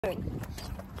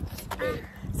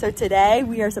So today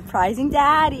we are surprising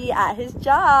Daddy at his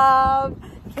job.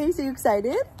 Okay, so you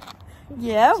excited?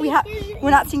 Yeah,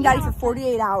 we're not seeing Daddy for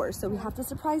 48 hours, so we have to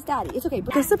surprise Daddy. It's okay,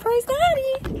 but let's surprise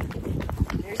Daddy.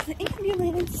 There's the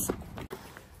ambulance.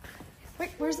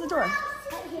 Wait, where's the door?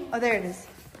 Oh, there it is.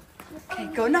 Okay,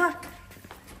 go knock.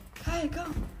 Hi, go.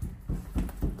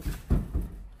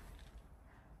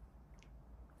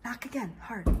 Knock again,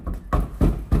 hard.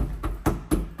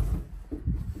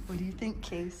 What do you think,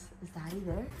 Case? Is Daddy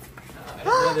there? I didn't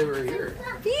know they were here.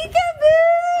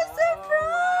 Peekaboo! Surprise!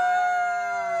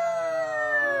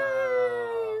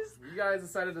 Wow. You guys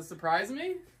decided to surprise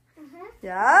me?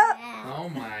 Yeah. Oh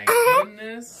my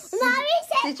goodness. Mommy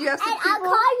said, Did you have some and I'll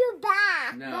people? call you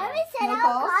back. No. Mommy said, No I'll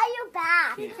calls? call you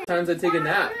back. Sometimes I take a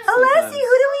nap. Alessi,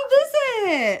 who do we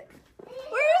visit?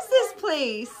 Where is this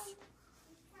place?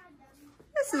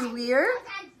 This is weird.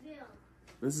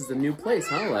 This is the new place,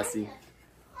 huh, Lessie?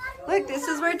 Look, this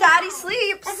is where Daddy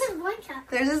sleeps. This is one chocolate.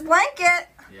 There's his blanket.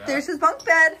 Yeah. There's his bunk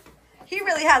bed. He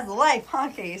really has the life, huh,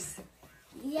 Case?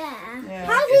 Yeah. Yeah.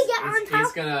 How do you get on He's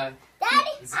top? gonna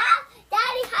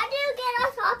Daddy, how do you get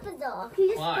on top of those? You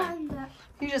just Climb. climb up.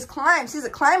 He just climbs. He's a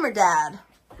climber, Dad.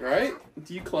 right?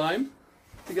 Do you climb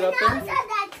to get up I there? saw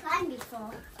that climb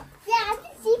before. Yeah,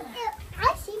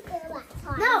 I've seen it last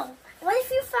time. No. What if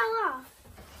you fell off?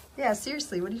 Yeah,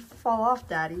 seriously, what if you fall off,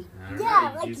 Daddy?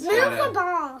 Yeah, like You just move the gotta-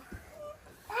 ball.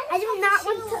 I do not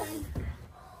want to.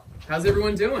 How's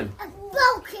everyone doing?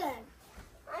 Broken.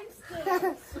 I'm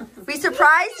scared. We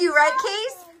surprised you, right,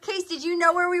 Case? Case, did you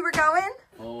know where we were going?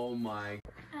 Oh my.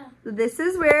 This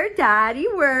is where Daddy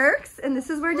works, and this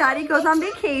is where Daddy goes on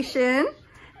vacation,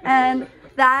 and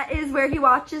that is where he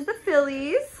watches the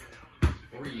Phillies.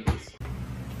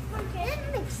 It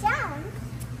doesn't make sense.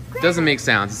 It doesn't make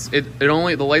sounds.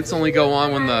 The lights only go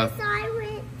on when the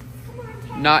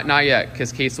not yet,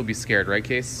 because Case will be scared, right,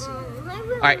 Case? All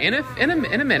right, in a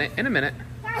minute. Daddy,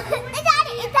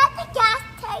 is that the gas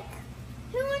tank?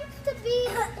 Who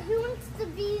wants to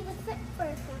be the sick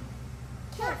person?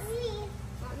 Not me.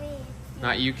 Not me.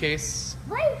 Not you, Case.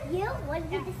 Wait, you want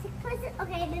to be the sick person?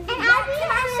 Okay, then. And I'll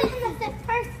be in the sick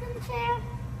person chair.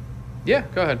 Yeah,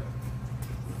 go ahead.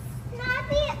 Not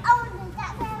be owner.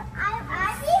 That way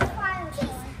I'll be fine.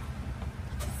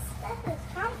 That's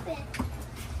a trumpet.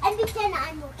 And pretend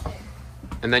I'm okay.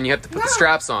 And then you have to put the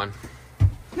straps on.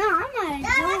 No, I'm not.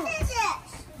 Dad, what is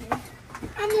this?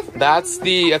 I'm just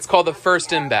That's called the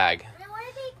first in bag.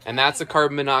 And that's a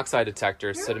carbon monoxide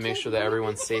detector, so to make sure that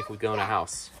everyone's safe when we go in a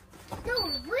house. No,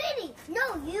 really.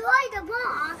 No, you are the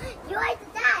mom. You are the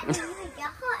dad. And you get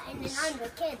hot, and then I'm the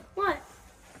kid. What?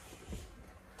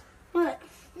 What?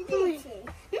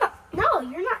 No,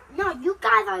 you're not. No, you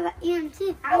guys are the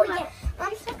EMT.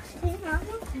 I'm 16. I'm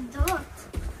an adult.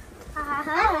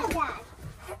 I'm the dad.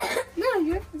 No,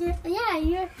 you're an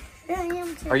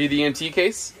EMT. Are you the EMT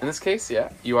case? In this case?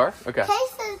 Yeah, you are? Okay.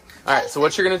 Cases. Alright, so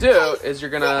what you're going to do is you're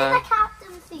going Sit in to... the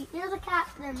captain's seat. You're the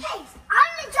captain. Case,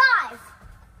 I'm the drive.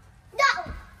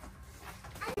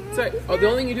 No. Sorry. Oh, the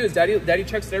only thing you do is Daddy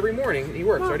checks it every morning and he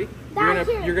works. Ready?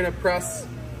 You're gonna press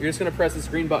this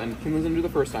green button. Kim's gonna do the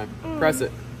first time. Press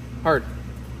it. Hard.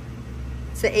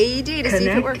 It's the AED to see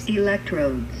if it works.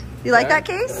 Electrodes. You like that,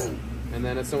 Case? And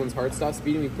then if someone's heart stops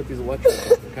beating, we put these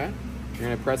electrodes on, okay? You're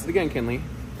gonna press it again, Kinley,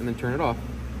 and then turn it off.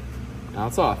 Now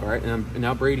it's off, alright? And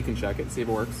now Brady can check it, see if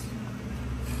it works.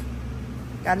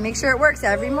 Gotta make sure it works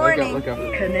every morning. Look up.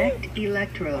 Connect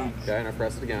electrodes. Okay, now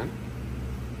press it again.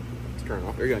 Let's turn it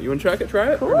off. There you go. You wanna check it?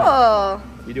 Try it? Cool. Or no?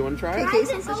 You do wanna try it? Okay, Case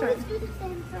I wants to try. always do the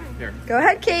same thing. Here. Go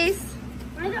ahead, Case.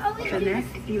 Why do I always do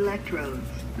Connect electrodes.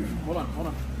 Hold on.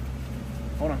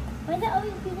 Why do I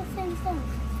always do the same thing?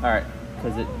 Alright,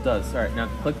 because it does. Alright, now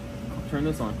turn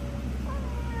this on.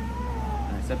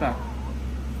 Alright, step back.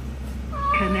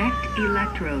 Connect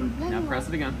electrodes. Now press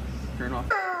it again. Turn it off.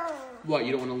 What,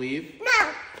 you don't want to leave? No.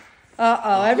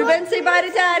 Uh-oh, everyone say bye to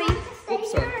Daddy.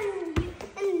 Oops, sorry.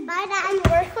 And by that, and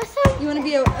work with him. You wanna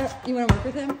you wanna work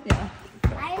with him? Yeah.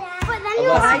 Bye, Dad. But then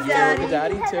Alessi, Bye, you Daddy. with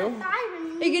Daddy too?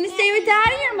 Are you gonna stay with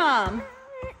Daddy or Mom?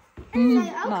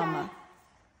 Mama.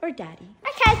 Or Daddy.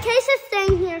 Okay, Case is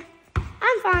staying here.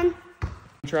 I'm fine.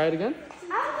 Try it again?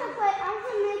 I'm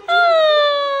gonna make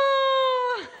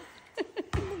Oh.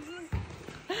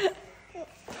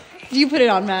 You put it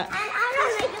on, Matt. I'm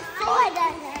gonna make a toy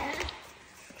down there.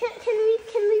 Can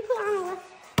we put on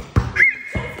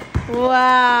a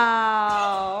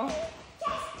Wow.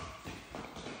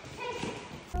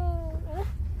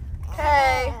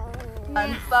 Okay.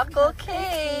 Unbuckle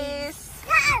Case.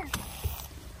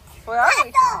 Where are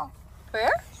we? Where?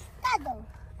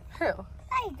 Who?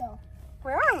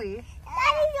 Where are we?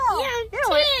 EMT! Yeah,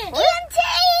 wait. EMT!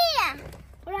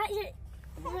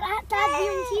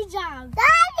 key job.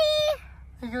 Daddy!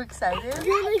 Are you excited?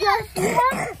 You wanna go see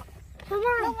him? Come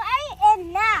on. No, I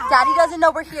am now. Daddy doesn't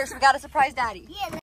know we're here, so we gotta surprise Daddy. Yeah.